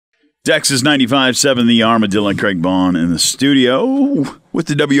Texas 95.7, the Armadillo and Craig Vaughn in the studio with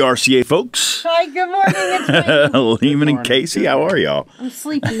the WRCA folks. Hi, good morning. It's Lehman and Casey, how are y'all? I'm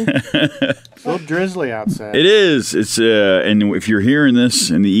sleepy. It's a little drizzly outside. It is. It's and if you're hearing this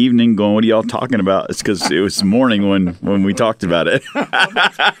in the evening going, what are y'all talking about? It's because it was the morning when we talked about it.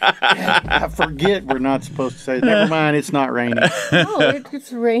 I forget we're not supposed to say, never mind, it's not raining. Oh,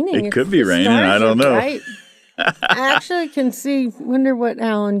 it's raining. It could be raining. I don't know. Bright. I actually can see, wonder what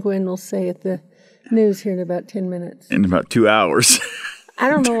Alan Gwynn will say at the news here in about 10 minutes. In about 2 hours. I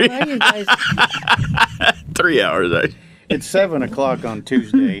don't know how you guys. 3 hours. It's 7 o'clock on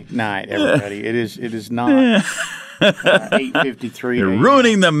Tuesday night, everybody. It is not 8:53. You're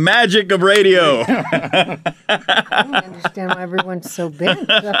ruining the magic of radio. I don't understand why everyone's so bent.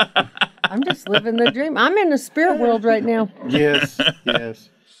 I'm just living the dream. I'm in the spirit world right now. Yes, yes.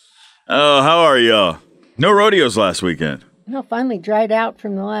 Oh, how are y'all? No rodeos last weekend. No, finally dried out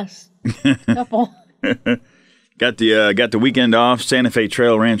from the last couple. Got the weekend off. Santa Fe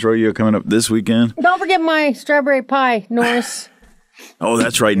Trail Ranch Rodeo coming up this weekend. Don't forget my strawberry pie, Norris. Oh,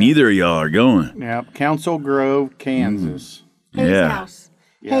 that's right. Neither of y'all are going. Yep, Council Grove, Kansas. Hayes House.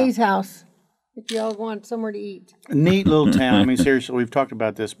 Yeah. Hayes House. If y'all want somewhere to eat. A neat little town. I mean, seriously, we've talked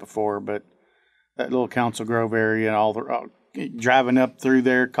about this before, but that little Council Grove area and all the driving up through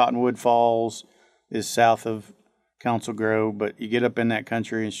there, Cottonwood Falls is south of Council Grove, but you get up in that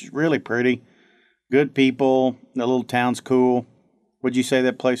country, and it's really pretty. Good people. The little town's cool. What'd you say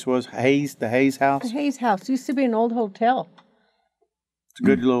that place was? Hayes? The Hayes House? The Hayes House used to be an old hotel. It's a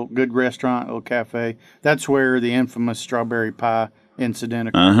good restaurant, little cafe. That's where the infamous strawberry pie incident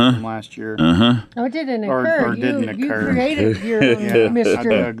occurred from last year. No, it didn't occur. Or didn't occur. You created your own I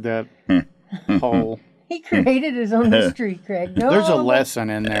mystery. dug that hole. He created his own mystery, Craig. No, There's a lesson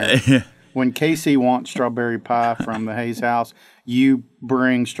in there. When Casey wants strawberry pie from the Hayes House, you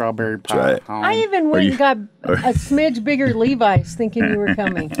bring strawberry pie home. I even went and got a smidge bigger Levi's thinking you were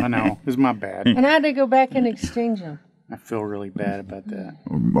coming. I know. It's my bad. And I had to go back and exchange them. I feel really bad about that.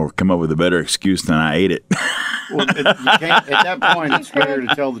 Or come up with a better excuse than I ate it. Well, you can't, at that point, it's better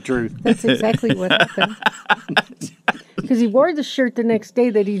to tell the truth. That's exactly what happened. Because he wore the shirt the next day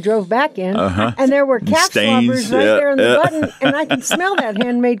that he drove back in, and there were calf slobbers right there on the button, and I could smell that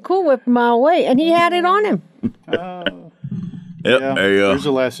handmade Cool Whip a mile away, and he had it on him. There you go. There's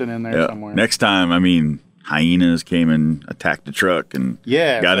a lesson in there somewhere. Next time, I mean, hyenas came and attacked the truck and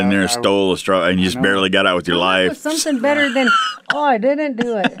got in there and stole a straw, and you just barely got out with your life. That was something better than, I didn't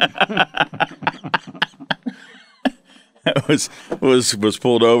do it. That was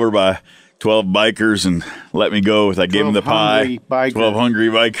pulled over by 12 bikers and let me go. I gave them the pie. 12 hungry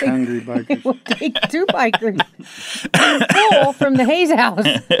bikers. Hungry bikers. We'll take 2 bikers and a pool from the Hayes House,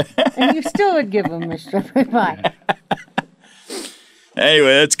 and you still would give them a strawberry pie.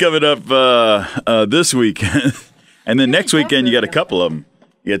 Anyway, that's coming up this weekend. And then next weekend, you got a couple of them.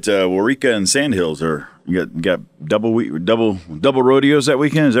 You got WRCA and Sandhills. You got double rodeos that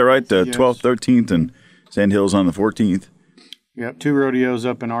weekend. Is that right? The 12th, 13th, and Sandhills on the 14th. Yep, 2 rodeos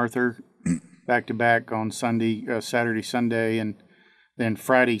up in Arthur, back-to-back on Sunday, Saturday, Sunday, and then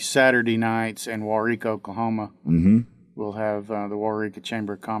Friday, Saturday nights in WRCA, Oklahoma. We'll have the WRCA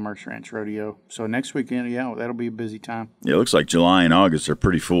Chamber of Commerce Ranch Rodeo. So next weekend, that'll be a busy time. Yeah, it looks like July and August are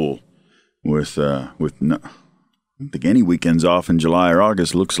pretty full with no, I don't think any weekends off in July or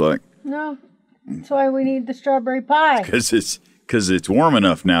August, looks like. No, that's why we need the strawberry pie. Because it's warm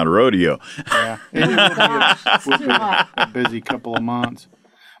enough now to rodeo. Yeah, it will be a busy couple of months.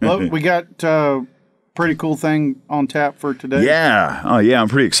 Well, we got a pretty cool thing on tap for today. Yeah. Oh, yeah. I'm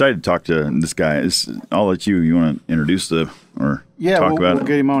pretty excited to talk to this guy. I'll let you want to introduce talk about it? We'll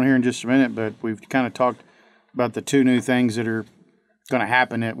get him on here in just a minute, but we've kind of talked about the 2 new things that are going to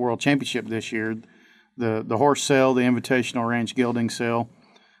happen at World Championship this year. The horse sale, the Invitational Ranch Gelding sale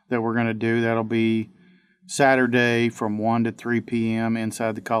that we're going to do. That'll be Saturday from 1 to 3 p.m.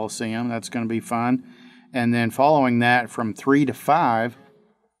 inside the Coliseum. That's going to be fun. And then following that from 3 to 5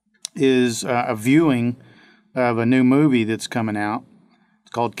 is a viewing of a new movie that's coming out.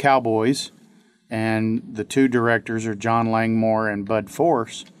 It's called Cowboys. And the 2 directors are John Langmore and Bud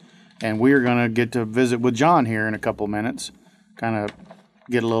Force. And we are going to get to visit with John here in a couple of minutes, kind of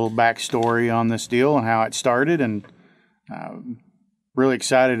get a little backstory on this deal and how it started. And really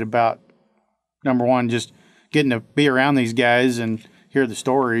excited about, number one, just getting to be around these guys and hear the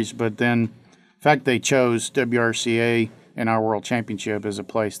stories. But then the fact they chose WRCA in our World Championship as a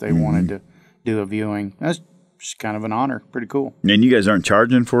place they wanted to do a viewing. That's just kind of an honor. Pretty cool. And you guys aren't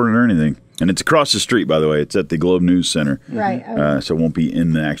charging for it or anything. And it's across the street, by the way. It's at the Globe News Center. Right. So it won't be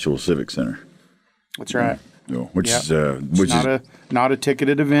in the actual Civic Center. That's right. Which yep. is not a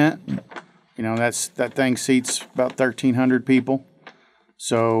ticketed event. You know, that thing seats about 1,300 people.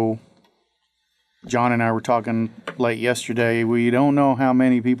 So John and I were talking late yesterday. We don't know how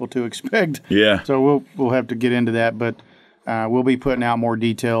many people to expect. Yeah. So we'll have to get into that, but we'll be putting out more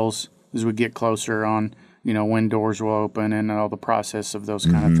details as we get closer on, you know, when doors will open and all the process of those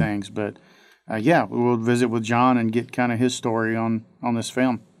kind of things. But we'll visit with John and get kind of his story on this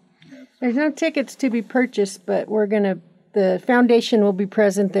film. There's no tickets to be purchased, but the foundation will be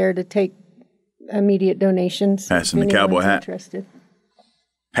present there to take immediate donations. Passing the cowboy hat. Interested.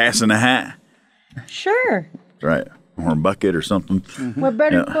 Passing the hat. Sure. Right. Or a bucket or something. Mm-hmm. What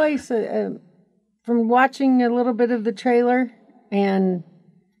better place from watching a little bit of the trailer, and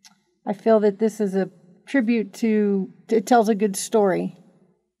I feel that this is a tribute to, it tells a good story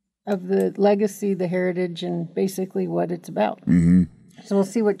of the legacy, the heritage, and basically what it's about. Mm-hmm. So we'll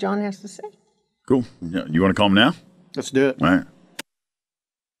see what John has to say. Cool. Yeah. You want to call him now? Let's do it. All right.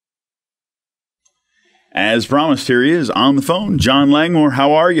 As promised, here he is on the phone. John Langmore,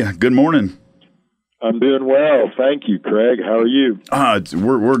 how are you? Good morning. I'm doing well. Thank you, Craig. How are you?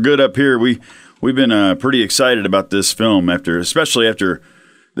 We're good up here. We've been pretty excited about this film especially after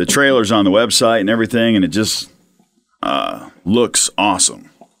the trailers on the website and everything, and it just looks awesome.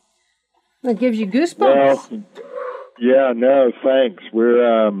 It gives you goosebumps. Well, yeah, no, thanks.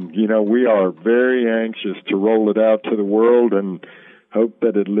 We're we are very anxious to roll it out to the world and hope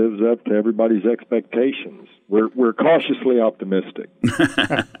that it lives up to everybody's expectations. We're cautiously optimistic.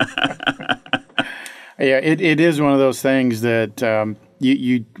 Yeah, it is one of those things that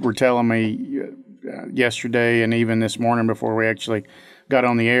you were telling me yesterday and even this morning before we actually got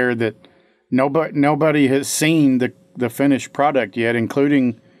on the air that nobody has seen the finished product yet,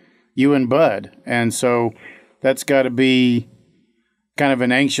 including you and Bud. And so that's got to be kind of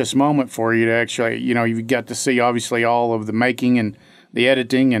an anxious moment for you to actually, you know, you've got to see obviously all of the making and the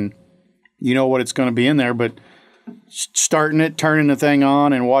editing and you know what it's going to be in there, but starting it, turning the thing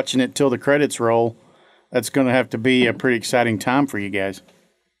on and watching it till the credits roll, that's going to have to be a pretty exciting time for you guys.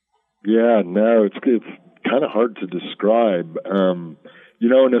 Yeah, no, it's kind of hard to describe. And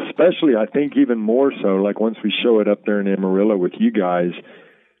especially I think even more so, like once we show it up there in Amarillo with you guys,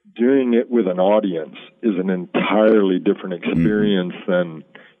 doing it with an audience is an entirely different experience than,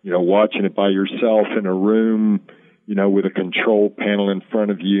 watching it by yourself in a room, with a control panel in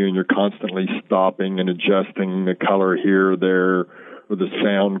front of you and you're constantly stopping and adjusting the color here or there or the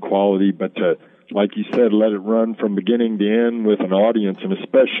sound quality. But to, like you said, let it run from beginning to end with an audience, and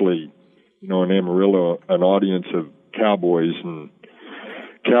especially, in Amarillo, an audience of cowboys and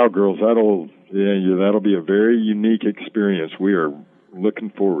cowgirls, that'll be a very unique experience. We are looking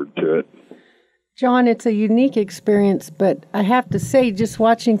forward to it. John, it's a unique experience, but I have to say, just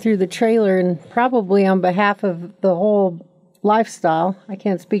watching through the trailer and probably on behalf of the whole lifestyle, I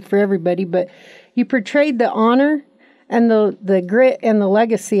can't speak for everybody, but you portrayed the honor and the grit and the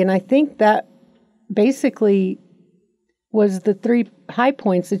legacy, and I think that basically was the three high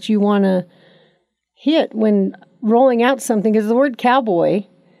points that you want to hit when rolling out something, because the word cowboy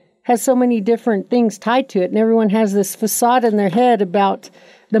has so many different things tied to it, and everyone has this facade in their head about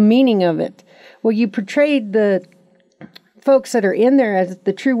the meaning of it. Well, you portrayed the folks that are in there as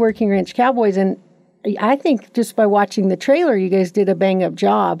the true working ranch cowboys, and I think just by watching the trailer, you guys did a bang-up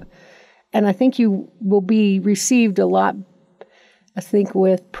job, and I think you will be received a lot, I think,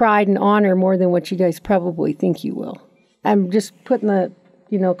 with pride and honor more than what you guys probably think you will. I'm just putting the,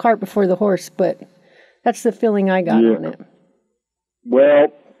 cart before the horse, but that's the feeling I got on it. Well,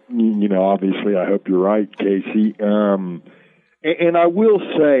 obviously, I hope you're right, Casey. And I will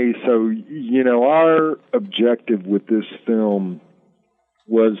say, so, our objective with this film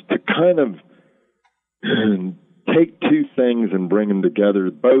was to kind of take two things and bring them together,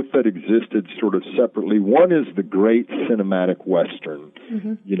 both that existed sort of separately. One is the great cinematic Western,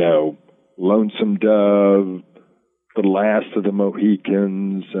 Lonesome Dove, The Last of the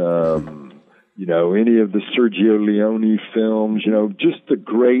Mohicans, any of the Sergio Leone films, just the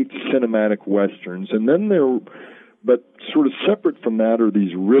great cinematic Westerns. And then but sort of separate from that are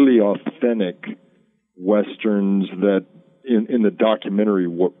these really authentic Westerns that in the documentary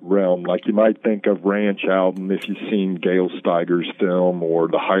realm, like you might think of Ranch Album if you've seen Gail Steiger's film, or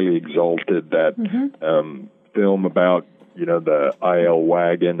The Highly Exalted, that film about, the IL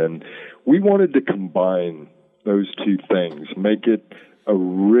wagon. And we wanted to combine those two things, make it a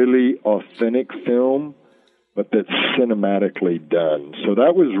really authentic film, but that's cinematically done. So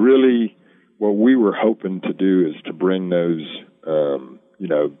that was really what we were hoping to do, is to bring those,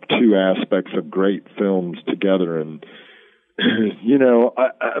 two aspects of great films together. And,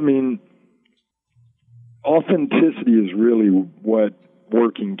 I mean, authenticity is really what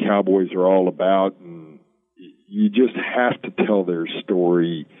working cowboys are all about, and you just have to tell their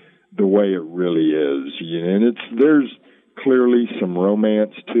story the way it really is. And there's clearly some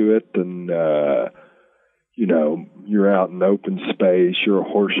romance to it, and you're out in open space, you're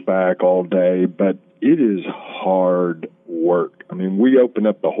horseback all day, but it is hard work. I mean, we open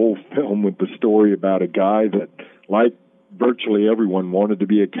up the whole film with the story about a guy that, like virtually everyone, wanted to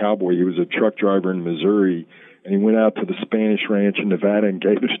be a cowboy. He was a truck driver in Missouri, and he went out to the Spanish Ranch in Nevada and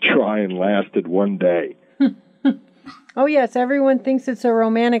gave it a try and lasted one day. Oh, yes, everyone thinks it's a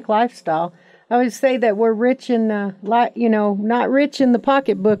romantic lifestyle. I would say that we're rich in, not rich in the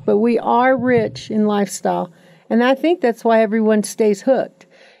pocketbook, but we are rich in lifestyle. And I think that's why everyone stays hooked.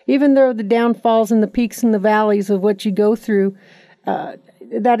 Even though the downfalls and the peaks and the valleys of what you go through,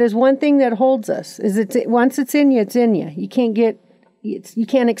 that is one thing that holds us. Once it's in you, it's in you. You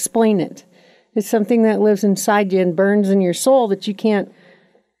can't explain it. It's something that lives inside you and burns in your soul that you can't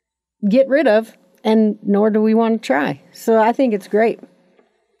get rid of, and nor do we want to try. So I think it's great.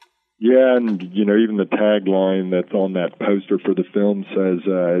 Yeah, and, even the tagline that's on that poster for the film says,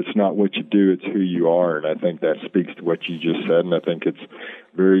 it's not what you do, it's who you are. And I think that speaks to what you just said, and I think it's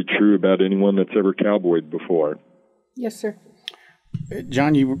very true about anyone that's ever cowboyed before. Yes, sir.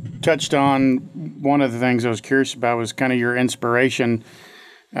 John, you touched on one of the things I was curious about was kind of your inspiration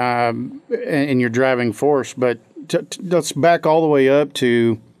and your driving force. But let's back all the way up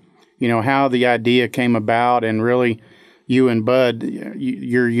to, how the idea came about, and really you and Bud,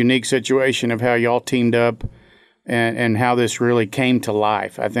 your unique situation of how y'all teamed up and how this really came to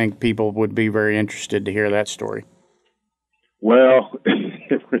life. I think people would be very interested to hear that story. Well,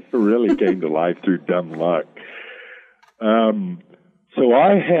 it really came to life through dumb luck. So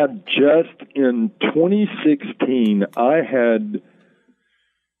I had just in 2016, at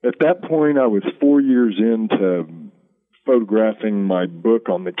that point, I was 4 years into photographing my book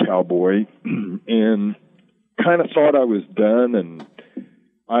on the cowboy and kind of thought I was done. And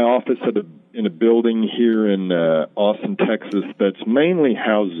I office in a building here in Austin, Texas, that's mainly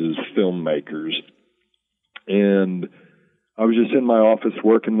houses filmmakers. And I was just in my office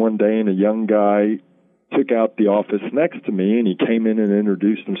working one day, and a young guy took out the office next to me, and he came in and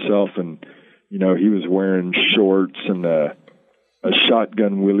introduced himself, and he was wearing shorts and a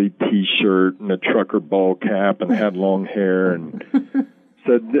Shotgun Willie T-shirt and a trucker ball cap and had long hair, and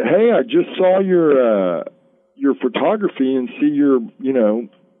said, "Hey, I just saw your photography and see you're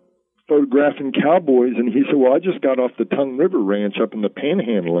photographing cowboys." And he said, "Well, I just got off the Tongue River Ranch up in the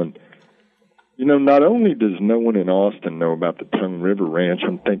Panhandle, and not only does no one in Austin know about the Tongue River Ranch,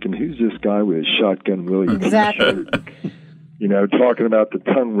 I'm thinking, who's this guy with his Shotgun Willie Exactly. T-shirt? Talking about the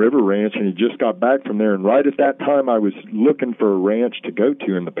Tongue River Ranch, and he just got back from there. And right at that time, I was looking for a ranch to go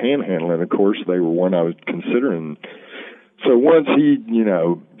to in the Panhandle, and of course, they were one I was considering. So once he,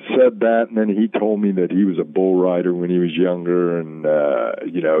 said that, and then he told me that he was a bull rider when he was younger, and,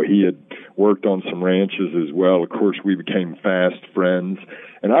 he had worked on some ranches as well. Of course, we became fast friends.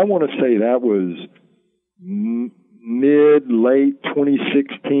 And I want to say that was late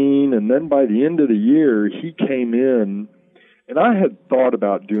 2016, and then by the end of the year, he came in, and I had thought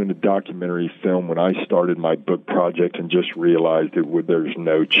about doing a documentary film when I started my book project and just realized there's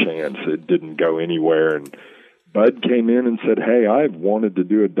no chance. It didn't go anywhere, and Bud came in and said, "Hey, I've wanted to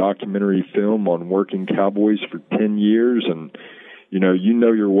do a documentary film on working cowboys for 10 years, and, you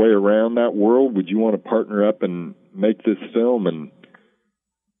know your way around that world. Would you want to partner up and make this film?" And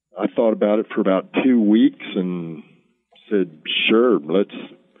I thought about it for about 2 weeks and said, "Sure, let's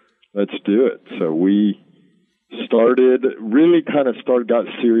do it." So we got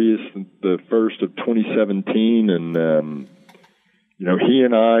serious the first of 2017, and he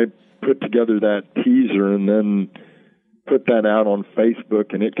and I put together that teaser and then put that out on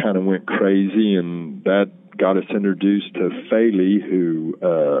Facebook, and it kind of went crazy, and that got us introduced to Faley, who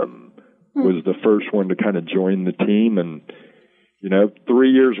was the first one to kind of join the team, and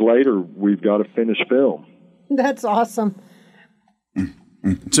 3 years later, we've got a finished film. That's awesome.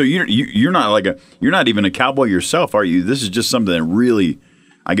 So you're not even a cowboy yourself, are you? This is just something that really,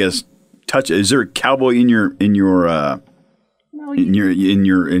 I guess, is there a cowboy in your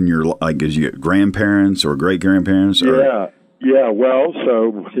like, as you get grandparents or great grandparents? My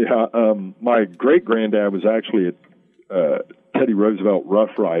great granddad was actually a Teddy Roosevelt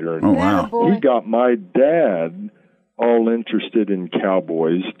Rough Rider, and he got my dad all interested in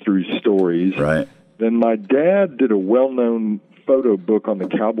cowboys through stories. Right. Then my dad did a well-known photo book on the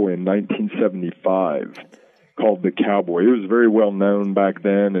cowboy in 1975 called The Cowboy. It was very well known back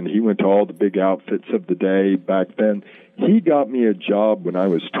then, and he went to all the big outfits of the day back then. He got me a job when I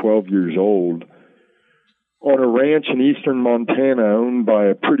was 12 years old on a ranch in eastern Montana owned by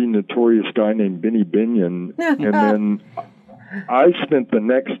a pretty notorious guy named Benny Binion. And then I spent the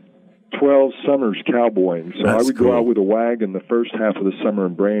next 12 summers cowboying. So I would go out with a wagon the first half of the summer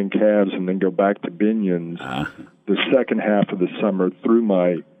and brand calves and then go back to Binion's the second half of the summer through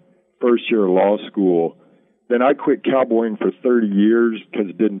my first year of law school. Then I quit cowboying for 30 years because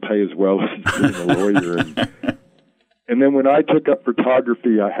it didn't pay as well as being a lawyer. And then when I took up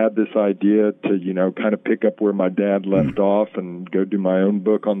photography, I had this idea to, you know, kind of pick up where my dad left off and go do my own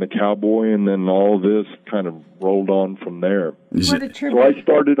book on the cowboy. And then all this kind of rolled on from there. So I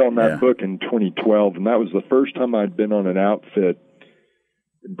started on that book in 2012, and that was the first time I'd been on an outfit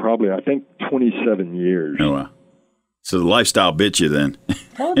in probably, I think, 27 years. Oh, wow. So the lifestyle bit you then.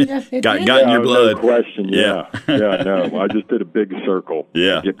 Oh, yeah, got in your blood. No question, no. I just did a big circle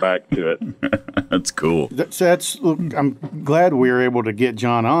to get back to it. That's cool. I'm glad we were able to get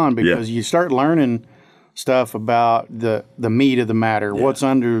John on because you start learning stuff about the meat of the matter, what's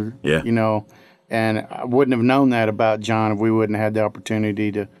under, you know, and I wouldn't have known that about John if we wouldn't have had the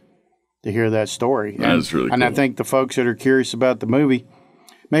opportunity to hear that story. That's really cool. And I think the folks that are curious about the movie,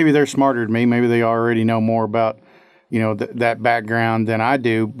 maybe they're smarter than me. Maybe they already know more about, you know, that background than I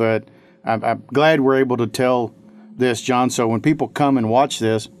do. But I'm glad we're able to tell this, John. So when people come and watch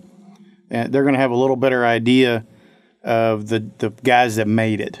this, they're going to have a little better idea of the guys that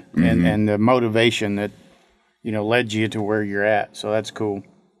made it and the motivation that, you know, led you to where you're at. So that's cool.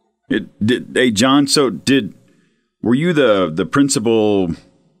 Hey, John, were you the principal,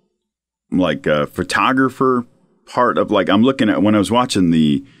 like, photographer part of, like, I'm looking at when I was watching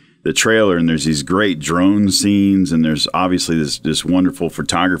the trailer and there's these great drone scenes and there's obviously this wonderful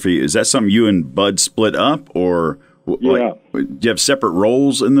photography. Is that something you and Bud split up, or do you have separate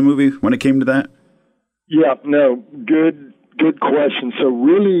roles in the movie when it came to that? Yeah, no, good question. So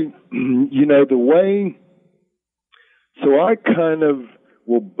really, you know,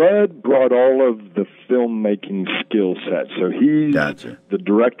 Bud brought all of the filmmaking skill set. So he's the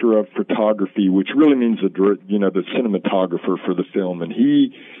director of photography, which really means the cinematographer for the film. And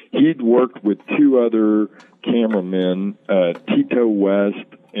he'd worked with two other cameramen, Tito West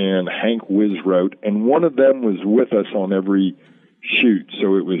and Hank Wisrote, and one of them was with us on every shoot.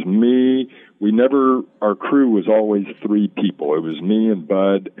 So it was me. Our crew was always three people. It was me and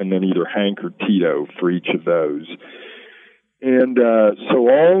Bud, and then either Hank or Tito for each of those. And so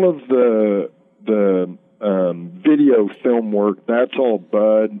all of the video film work, that's all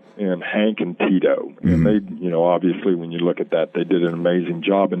Bud and Hank and Tito. And they, you know, obviously when you look at that, they did an amazing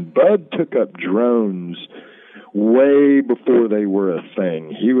job. And Bud took up drones way before they were a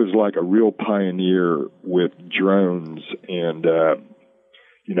thing. He was like a real pioneer with drones, and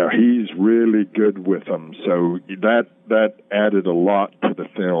you know, he's really good with them. So that added a lot to the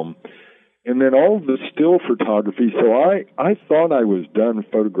film. And then all of the still photography. So I thought I was done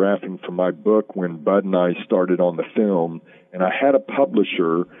photographing for my book when Bud and I started on the film, and I had a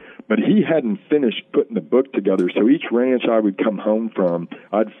publisher, but he hadn't finished putting the book together. So each ranch I would come home from,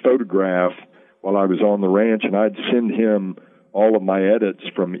 I'd photograph while I was on the ranch, and I'd send him all of my edits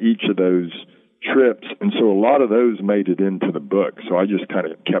from each of those trips. And so a lot of those made it into the book. So I just kind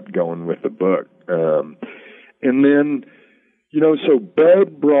of kept going with the book. And then, you know, so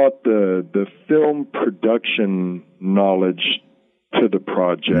Bud brought the film production knowledge to the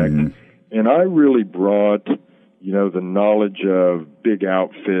project, and I really brought, you know, the knowledge of big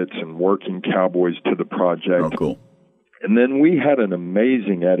outfits and working cowboys to the project. Oh, cool. And then we had an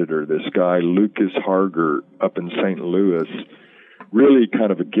amazing editor, this guy, Lucas Harger, up in St. Louis, really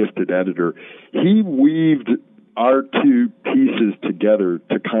kind of a gifted editor. He weaved our two pieces together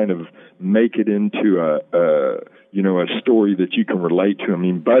to kind of make it into a story that you can relate to. I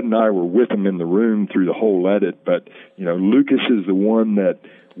mean, Bud and I were with him in the room through the whole edit, but, you know, Lucas is the one that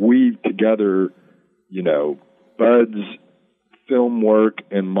weaved together, you know, Bud's film work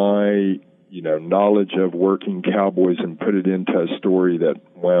and my, you know, knowledge of working cowboys and put it into a story that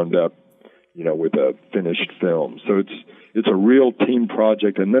wound up, you know, with a finished film. So it's a real team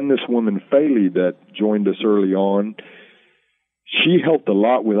project. And then this woman, Faley, that joined us early on, she helped a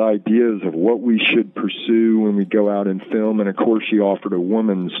lot with ideas of what we should pursue when we go out and film. And, of course, she offered a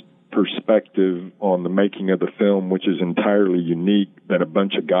woman's perspective on the making of the film, which is entirely unique than a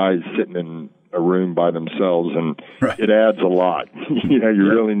bunch of guys sitting in a room by themselves. And it adds a lot. You know, you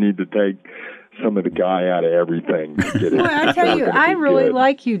really need to take some of the guy out of everything to get it. Well, I tell you, I really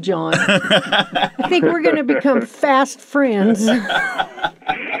like you, John. I think we're going to become fast friends.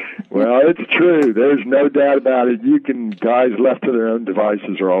 Well, it's true. There's no doubt about it. Guys left to their own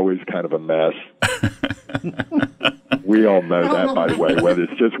devices are always kind of a mess. We all know that, by the way,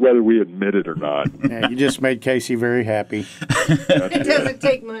 whether we admit it or not. Yeah, you just made Casey very happy. It doesn't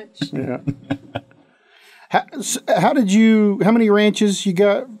take much. Yeah. How many ranches you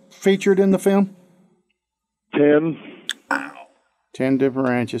got featured in the film? 10. 10 different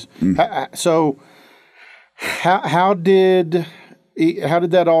ranches. So how did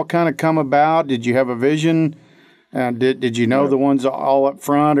that all kind of come about? Did you have a vision? Did you know the ones all up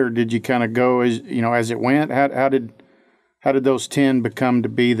front, or did you kind of go as it went? How did those 10 become to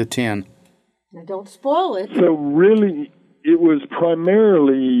be the 10? Now don't spoil it. So really, it was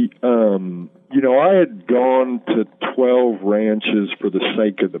primarily, I had gone to 12 ranches for the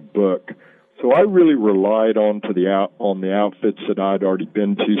sake of the book. So I really relied on the outfits that I'd already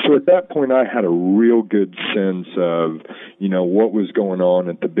been to. So at that point, I had a real good sense of, what was going on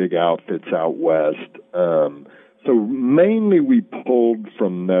at the big outfits out west. So mainly we pulled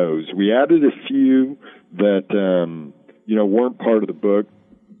from those. We added a few that, weren't part of the book.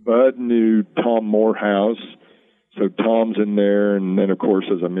 Bud knew Tom Morehouse, so Tom's in there. And then, of course,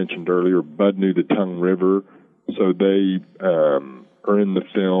 as I mentioned earlier, Bud knew the Tongue River, so they are in the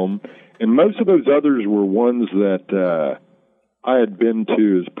film. And most of those others were ones that I had been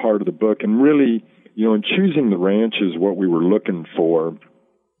to as part of the book. And really, in choosing the ranches, what we were looking for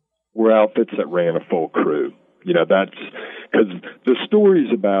were outfits that ran a full crew. That's because the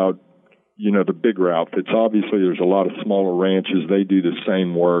stories about, the bigger outfits, obviously there's a lot of smaller ranches. They do the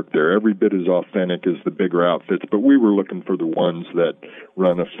same work. They're every bit as authentic as the bigger outfits, but we were looking for the ones that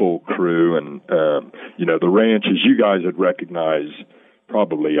run a full crew. And, the ranches, you guys would recognize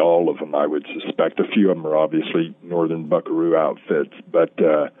probably all of them, I would suspect. A few of them are obviously Northern Buckaroo outfits, but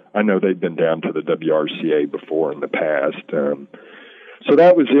I know they've been down to the WRCA before in the past. So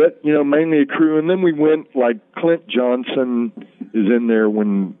that was it, mainly a crew. And then we went, like Clint Johnson is in there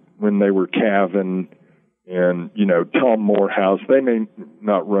when they were calving, and, Tom Morehouse. They may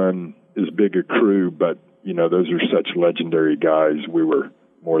not run as big a crew, but, those are such legendary guys. We were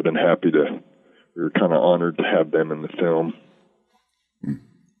more than happy we were kind of honored to have them in the film.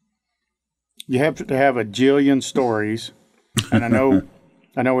 You have to have a jillion stories, and I know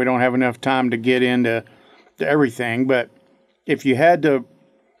we don't have enough time to get into everything, but if you had to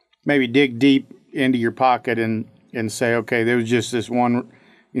maybe dig deep into your pocket and say, okay, there was just this one,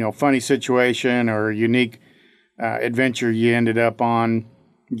 funny situation or unique adventure you ended up on,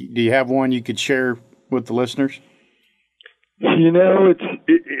 do you have one you could share with the listeners?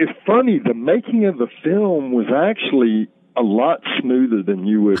 It's funny. The making of the film was actually a lot smoother than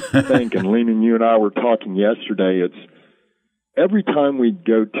you would think. And Lena, you and I were talking yesterday. It's every time we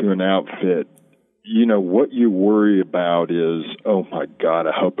go to an outfit, what you worry about is, oh my God,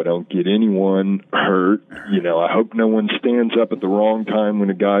 I hope I don't get anyone hurt. I hope no one stands up at the wrong time when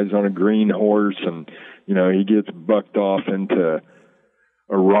a guy's on a green horse and, he gets bucked off into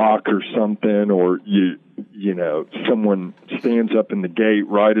a rock or something, or someone stands up in the gate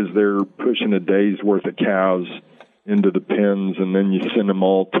right as they're pushing a day's worth of cows into the pens, and then you send them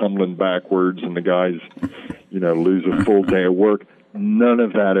all tumbling backwards and the guys, lose a full day of work. None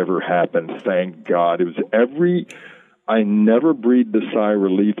of that ever happened, thank God. I never breathed a sigh of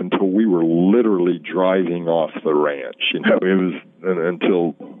relief until we were literally driving off the ranch. It was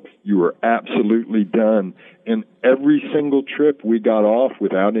until you were absolutely done. And every single trip we got off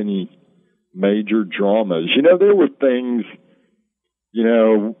without any major dramas. There were things,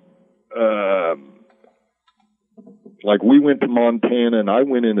 like we went to Montana, and I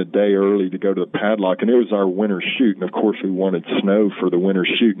went in a day early to go to the padlock, and it was our winter shoot. And, of course, we wanted snow for the winter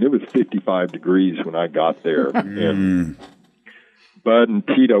shoot, and it was 55 degrees when I got there. And Bud and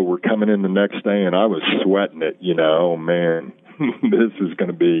Tito were coming in the next day, and I was sweating it, oh, man, this is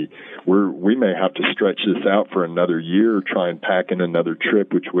going to be – we may have to stretch this out for another year, try and pack in another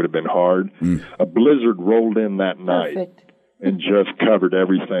trip, which would have been hard. A blizzard rolled in that night. Perfect. And just covered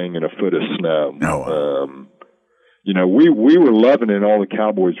everything in a foot of snow. Oh, we were loving it, and all the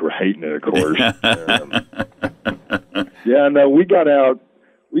Cowboys were hating it, of course.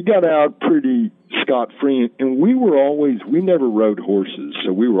 We got out pretty scot-free, and we never rode horses,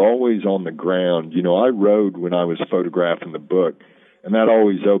 so we were always on the ground. I rode when I was photographing the book, and that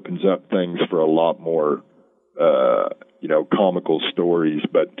always opens up things for a lot more, comical stories.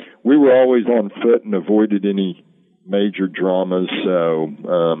 But we were always on foot and avoided any major dramas,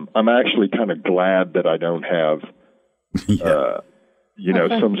 so I'm actually kind of glad that I don't have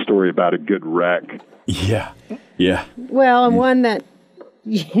some story about a good wreck. Yeah. Well, and one that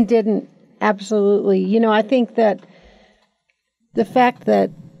you didn't absolutely, I think that the fact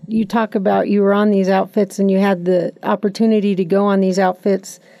that you talk about you were on these outfits and you had the opportunity to go on these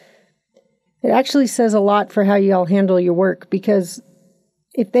outfits, It actually says a lot for how you all handle your work, because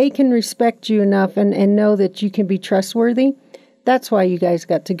if they can respect you enough and know that you can be trustworthy, that's why you guys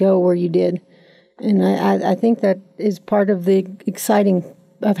got to go where you did. And I think that is part of the exciting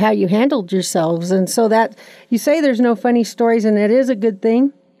of how you handled yourselves. And so that you say there's no funny stories, and it is a good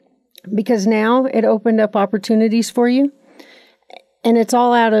thing, because now it opened up opportunities for you. And it's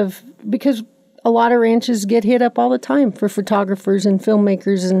all out of, because a lot of ranches get hit up all the time for photographers and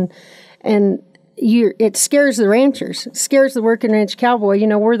filmmakers, and it scares the ranchers. It scares the working ranch cowboy. You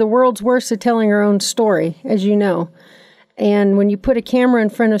know, we're the world's worst at telling our own story, as you know. And when you put a camera in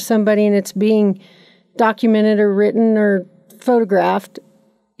front of somebody and it's being documented or written or photographed,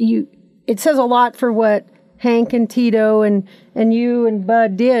 it says a lot for what Hank and Tito and you and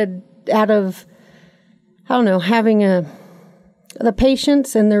Bud did out of, I don't know, having the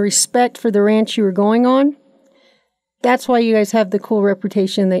patience and the respect for the ranch you were going on. That's why you guys have the cool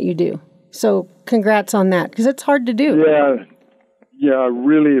reputation that you do. So congrats on that, because it's hard to do. Yeah, I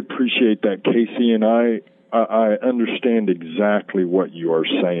really appreciate that, Casey, and I understand exactly what you are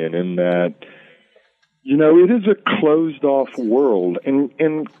saying in that, you know, it is a closed-off world,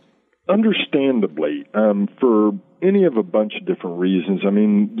 and understandably, for any of a bunch of different reasons. I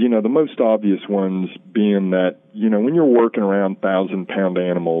mean, you know, the most obvious ones being that, you know, when you're working around 1,000-pound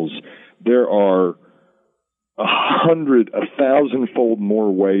animals, there are 1,000-fold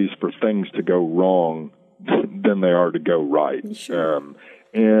more ways for things to go wrong than there are to go right. Sure.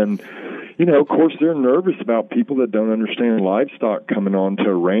 And, you know, of course, they're nervous about people that don't understand livestock coming onto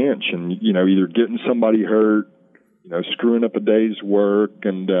a ranch and, you know, either getting somebody hurt, you know, screwing up a day's work.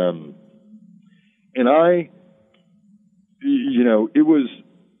 And I, you know, it was,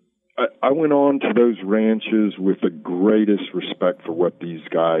 I went on to those ranches with the greatest respect for what these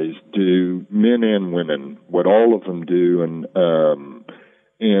guys do, men and women, what all of them do. And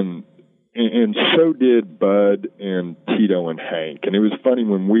so did Bud and Tito and Hank. And it was funny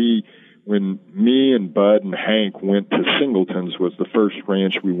when me and Bud and Hank went to Singleton's, was the first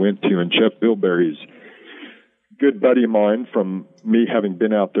ranch we went to, and Jeff Bilberry's a good buddy of mine from me having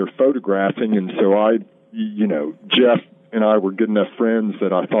been out there photographing. And so you know, Jeff and I were good enough friends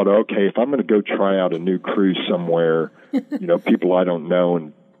that I thought, okay, if I'm going to go try out a new crew somewhere, you know, people I don't know,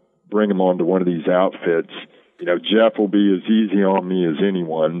 and bring them onto one of these outfits, you know, Jeff will be as easy on me as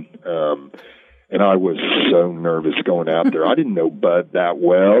anyone. And I was so nervous going out there. I didn't know Bud that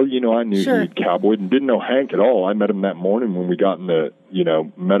well. You know, I knew he'd cowboyed and didn't know Hank at all. I met him that morning when we got met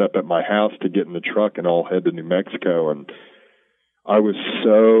up at my house to get in the truck and all head to New Mexico. And I was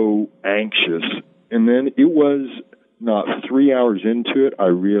so anxious. And then it was not 3 hours into it, I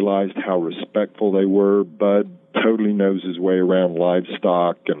realized how respectful they were. Bud totally knows his way around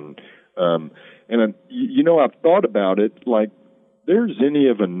livestock. And you know, I've thought about it, like, there's any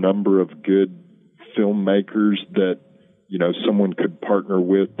of a number of good filmmakers that, you know, someone could partner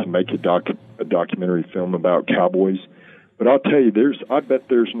with to make a documentary film about cowboys. But I'll tell you, I bet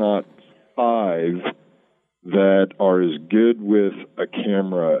there's not 5 that are as good with a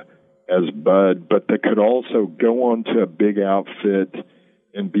camera as Bud, but that could also go onto a big outfit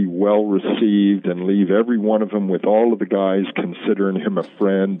and be well received and leave every one of them with all of the guys considering him a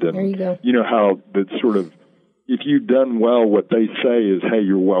friend. And there you go. You know how that sort of, if you've done well, what they say is, hey,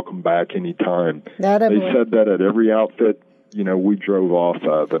 you're welcome back anytime. They said that at every outfit, you know, we drove off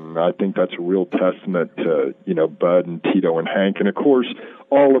of. And I think that's a real testament to, you know, Bud and Tito and Hank. And of course,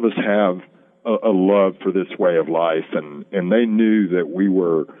 all of us have a love for this way of life. And they knew that we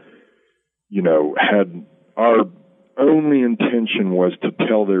were, you know, had our only intention was to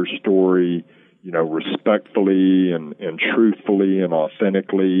tell their story, you know, respectfully and truthfully and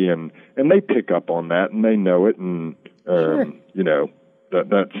authentically, and they pick up on that and they know it, and you know,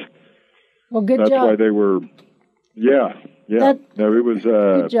 that's good job. Why they were, it was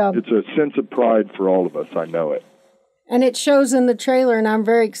good job. It's a sense of pride for all of us. I know it, and it shows in the trailer, and I'm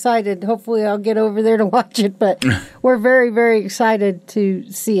very excited. Hopefully, I'll get over there to watch it, but we're very, very excited to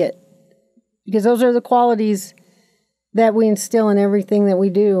see it, because those are the qualities that we instill in everything that we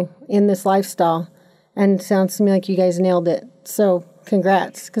do in this lifestyle. And it sounds to me like you guys nailed it. So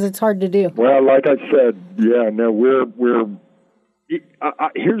congrats, because it's hard to do. Well, like I said,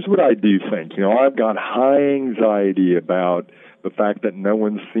 here's what I do think. You know, I've got high anxiety about the fact that no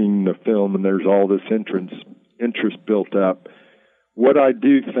one's seen the film and there's all this interest built up. What I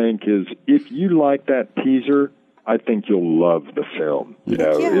do think is, if you like that teaser, I think you'll love the film. You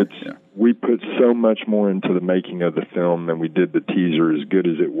know, we put so much more into the making of the film than we did the teaser, as good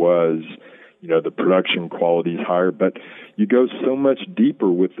as it was. You know, the production quality is higher, but you go so much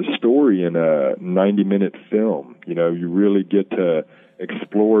deeper with the story in a 90-minute film. You know, you really get to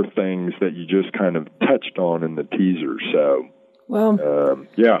explore things that you just kind of touched on in the teaser. So, well,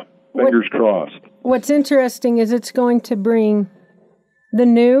 yeah, fingers crossed. What's interesting is it's going to bring the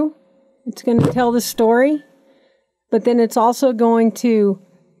new, it's going to tell the story, but then it's also going to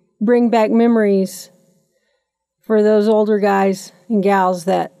bring back memories for those older guys and gals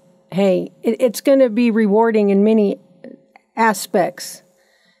that, hey, it's going to be rewarding in many aspects.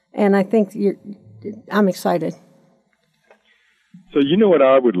 And I think I'm excited. So you know what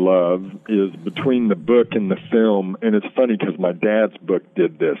I would love is between the book and the film, and it's funny because my dad's book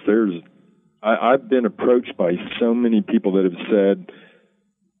did this. I've been approached by so many people that have said,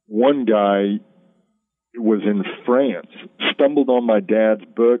 one guy was in France, stumbled on my dad's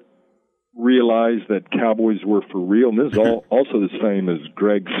book, realized that Cowboys were for real. And this is also the same as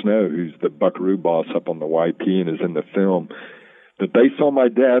Greg Snow, who's the Buckaroo boss up on the YP and is in the film, that they saw my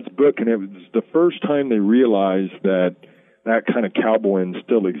dad's book, and it was the first time they realized that kind of cowboying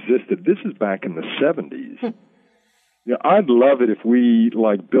still existed. This is back in the 70s. Yeah, I'd love it if we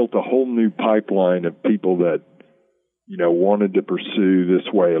built a whole new pipeline of people that, wanted to pursue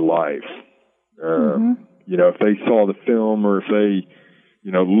this way of life. If they saw the film or if they,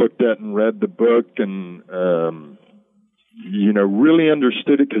 looked at and read the book and, really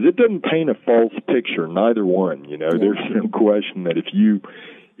understood it, because it doesn't paint a false picture, neither one. There's no question that if you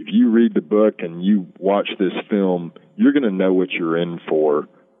read the book and you watch this film, you're going to know what you're in for,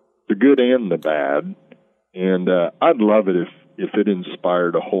 the good and the bad. And I'd love it if it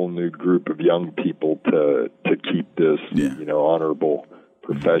inspired a whole new group of young people to keep this, honorable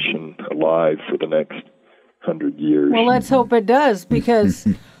profession alive for the next 100 years. Well, let's hope it does, because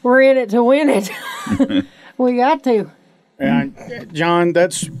we're in it to win it. We got to. And John,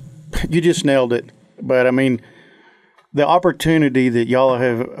 you just nailed it. But I mean, the opportunity that y'all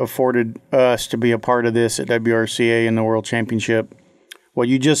have afforded us to be a part of this at WRCA and the World Championship, what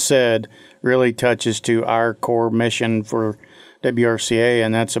you just said really touches to our core mission for WRCA,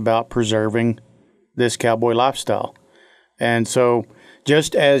 and that's about preserving this cowboy lifestyle. And so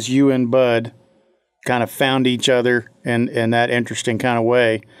just as you and Bud kind of found each other in that interesting kind of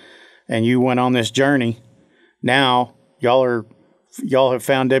way, and you went on this journey, now y'all have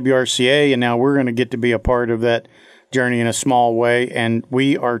found WRCA, and now we're going to get to be a part of that journey in a small way. And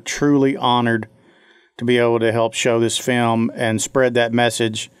we are truly honored to be able to help show this film and spread that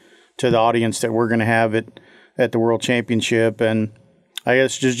message to the audience that we're going to have at the World Championship. And I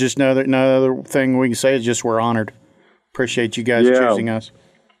guess just another thing we can say is just we're honored. Appreciate you guys choosing us.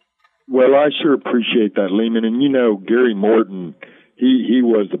 Well, I sure appreciate that, Lehman. And Gary Morton, he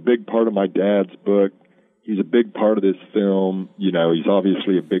was a big part of my dad's book. He's a big part of this film. He's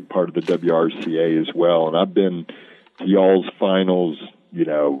obviously a big part of the WRCA as well. And I've been to y'all's finals,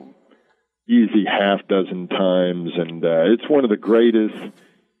 easy half dozen times. And it's one of the greatest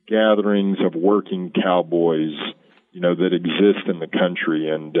gatherings of working cowboys, that exist in the country.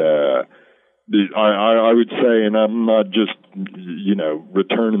 And I would say, and I'm not just,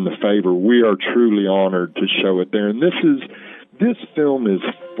 returning the favor, we are truly honored to show it there. And this film is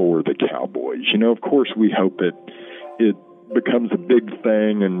for the Cowboys. Of course, we hope it becomes a big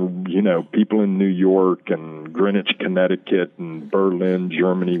thing, and, people in New York and Greenwich, Connecticut and Berlin,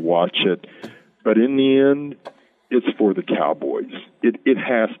 Germany watch it. But in the end, it's for the Cowboys. It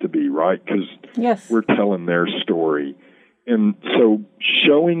has to be, right? Because we're telling their story. And so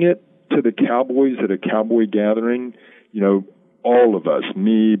showing it to the Cowboys at a cowboy gathering, all of us,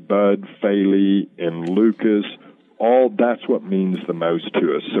 me, Bud, Faley, and Lucas, that's what means the most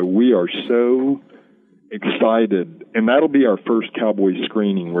to us. So we are so excited, and that'll be our first Cowboy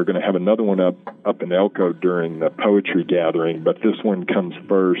screening. We're going to have another one up in Elko during the poetry gathering, but this one comes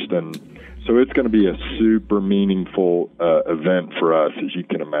first, and so it's going to be a super meaningful event for us, as you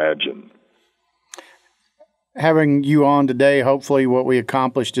can imagine. Having you on today, hopefully what we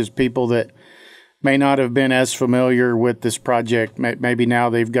accomplished is people that may not have been as familiar with this project, maybe now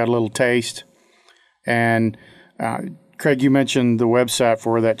they've got a little taste. And Craig, you mentioned the website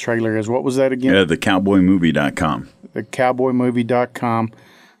for that trailer is, what was that again? thecowboymovie.com. Thecowboymovie.com.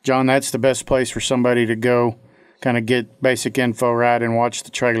 John, that's the best place for somebody to go kind of get basic info right and watch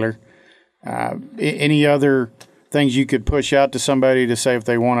the trailer. Any other things you could push out to somebody to say if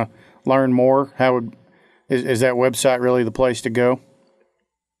they want to learn more? Is that website really the place to go?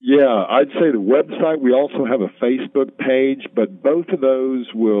 Yeah, I'd say the website. We also have a Facebook page, but both of those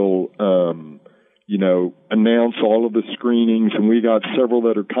will, announce all of the screenings, and we got several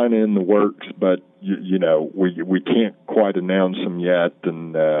that are kind of in the works, but we can't quite announce them yet,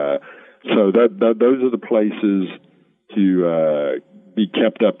 and so those are the places to be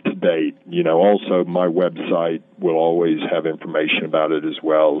kept up to date. Also my website will always have information about it as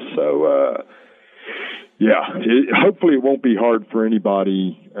well. So, hopefully it won't be hard for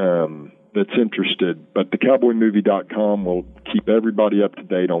anybody that's interested. But the cowboymovie.com will keep everybody up to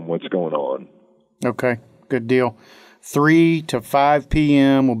date on what's going on. Okay, good deal. 3 to 5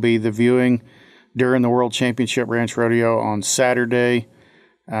 p.m. will be the viewing during the World Championship Ranch Rodeo on Saturday.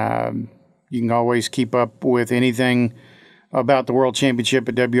 You can always keep up with anything about the World Championship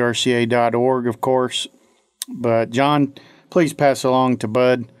at WRCA.org, of course. But, John, please pass along to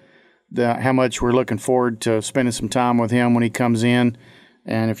Bud how much we're looking forward to spending some time with him when he comes in.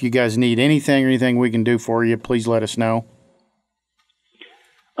 And if you guys need anything we can do for you, please let us know.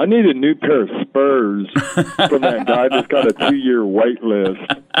 I need a new pair of spurs from that guy that's got a 2-year wait list.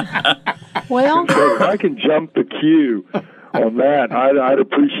 Well, so if I can jump the queue on that, I'd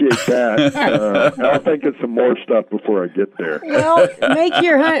appreciate that. I'll think of some more stuff before I get there. Well,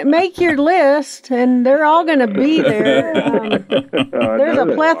 make your list, and they're all going to be there. There's a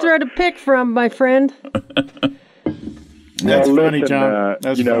plethora to pick from, my friend. That's funny, John.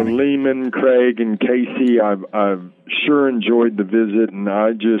 That's funny. Lehman, Craig, and Casey, I've sure enjoyed the visit, and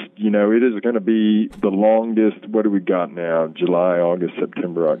I just, it is going to be the longest. What do we got now? July, August,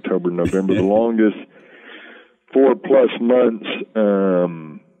 September, October, November. The longest 4+ months.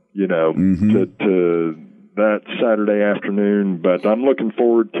 To that Saturday afternoon. But I'm looking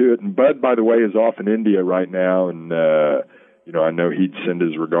forward to it. And Bud, by the way, is off in India right now, and I know he'd send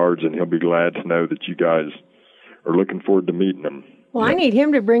his regards, and he'll be glad to know that you guys are looking forward to meeting him. Well, I need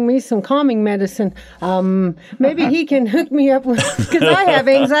him to bring me some calming medicine. Maybe he can hook me up with, because I have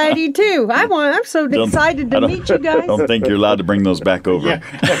anxiety too. I'm so excited to meet you guys. I don't think you're allowed to bring those back over. Yeah,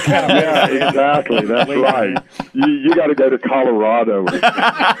 exactly. That's right. You got to go to Colorado.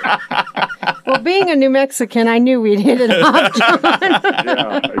 Well, being a New Mexican, I knew we'd hit it off, John.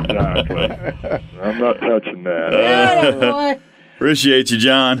 Yeah, exactly. I'm not touching that. Yeah, boy. Appreciate you,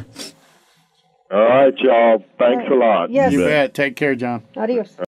 John. All right, y'all. Thanks a lot. Yes. You bet. Take care, John. Adios.